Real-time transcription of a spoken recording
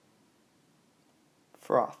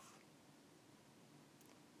Froth.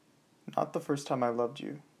 Not the first time I loved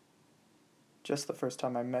you, just the first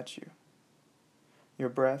time I met you. Your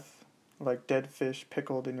breath, like dead fish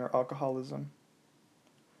pickled in your alcoholism.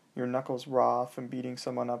 Your knuckles raw from beating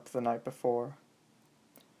someone up the night before.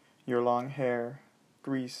 Your long hair,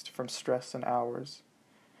 greased from stress and hours.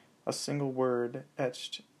 A single word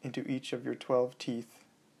etched into each of your 12 teeth.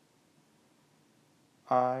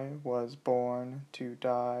 I was born to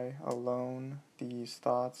die alone. These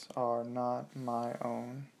thoughts are not my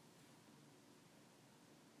own.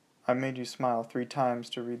 I made you smile 3 times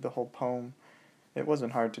to read the whole poem. It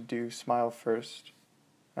wasn't hard to do. Smile first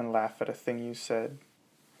and laugh at a thing you said.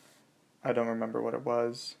 I don't remember what it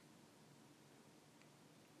was.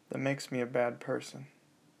 That makes me a bad person.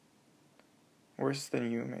 Worse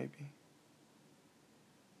than you, maybe.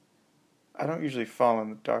 I don't usually fall in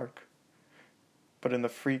the dark, but in the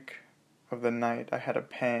freak of the night I had a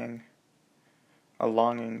pang, a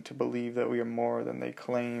longing to believe that we are more than they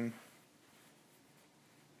claim,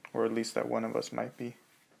 or at least that one of us might be.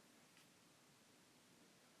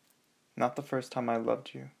 Not the first time I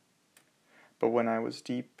loved you, but when I was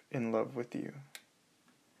deep in love with you.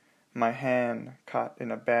 My hand caught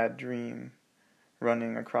in a bad dream,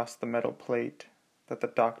 running across the metal plate that the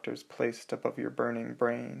doctors placed above your burning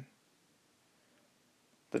brain.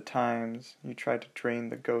 The times you tried to drain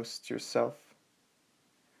the ghosts yourself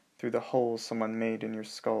through the hole someone made in your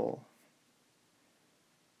skull.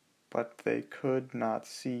 But they could not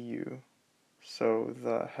see you, so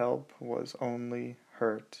the help was only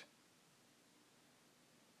hurt.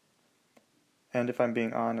 And if I'm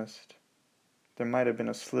being honest, there might have been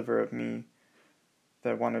a sliver of me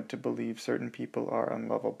that wanted to believe certain people are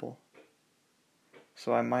unlovable.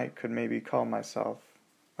 So I could maybe call myself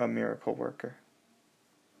a miracle worker.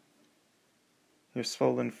 Your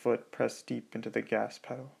swollen foot pressed deep into the gas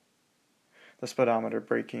pedal. The speedometer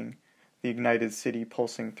braking, the ignited city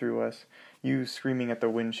pulsing through us, you screaming at the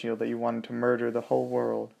windshield that you wanted to murder the whole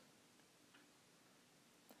world.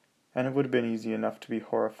 And it would have been easy enough to be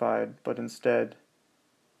horrified, but instead,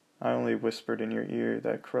 I only whispered in your ear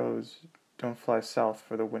that crows don't fly south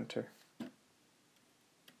for the winter.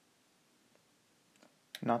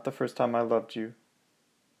 Not the first time I loved you,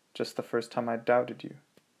 just the first time I doubted you.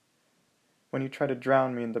 When you tried to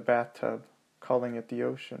drown me in the bathtub, calling it the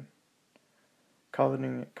ocean.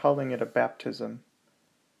 Calling it a baptism,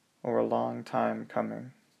 or a long time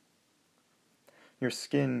coming. Your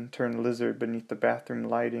skin turned lizard beneath the bathroom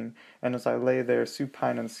lighting, and as I lay there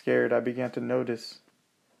supine and scared, I began to notice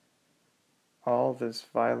all this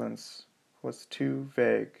violence was too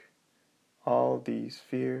vague. All these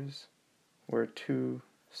fears were too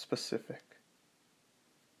specific.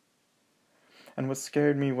 And what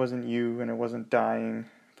scared me wasn't you, and it wasn't dying,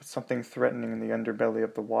 but something threatening in the underbelly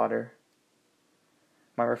of the water.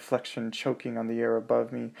 My reflection choking on the air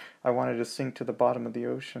above me. I wanted to sink to the bottom of the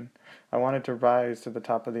ocean. I wanted to rise to the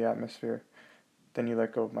top of the atmosphere. Then you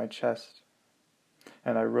let go of my chest,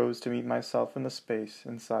 and I rose to meet myself in the space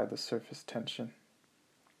inside the surface tension.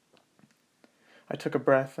 I took a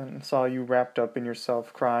breath and saw you wrapped up in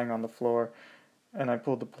yourself crying on the floor, and I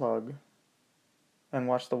pulled the plug and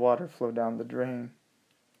watched the water flow down the drain.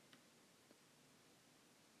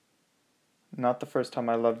 Not the first time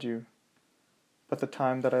I loved you, but the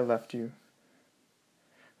time that I left you.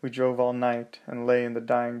 We drove all night and lay in the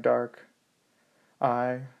dying dark.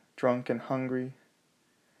 I, drunk and hungry.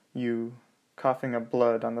 You, coughing up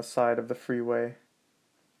blood on the side of the freeway.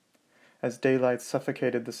 As daylight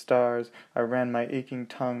suffocated the stars, I ran my aching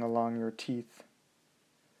tongue along your teeth.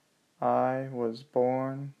 I was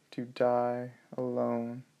born to die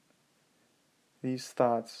alone. These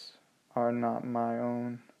thoughts are not my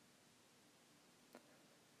own.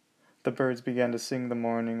 The birds began to sing the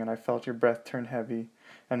morning, and I felt your breath turn heavy,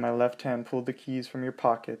 and my left hand pulled the keys from your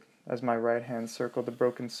pocket as my right hand circled the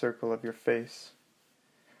broken circle of your face.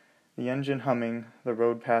 The engine humming, the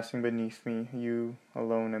road passing beneath me, you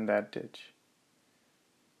alone in that ditch.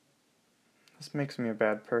 This makes me a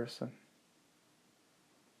bad person.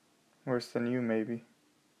 Worse than you, maybe.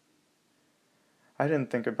 I didn't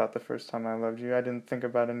think about the first time I loved you. I didn't think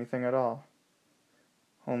about anything at all.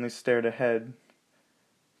 Only stared ahead,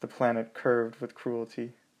 the planet curved with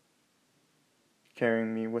cruelty,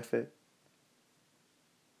 carrying me with it.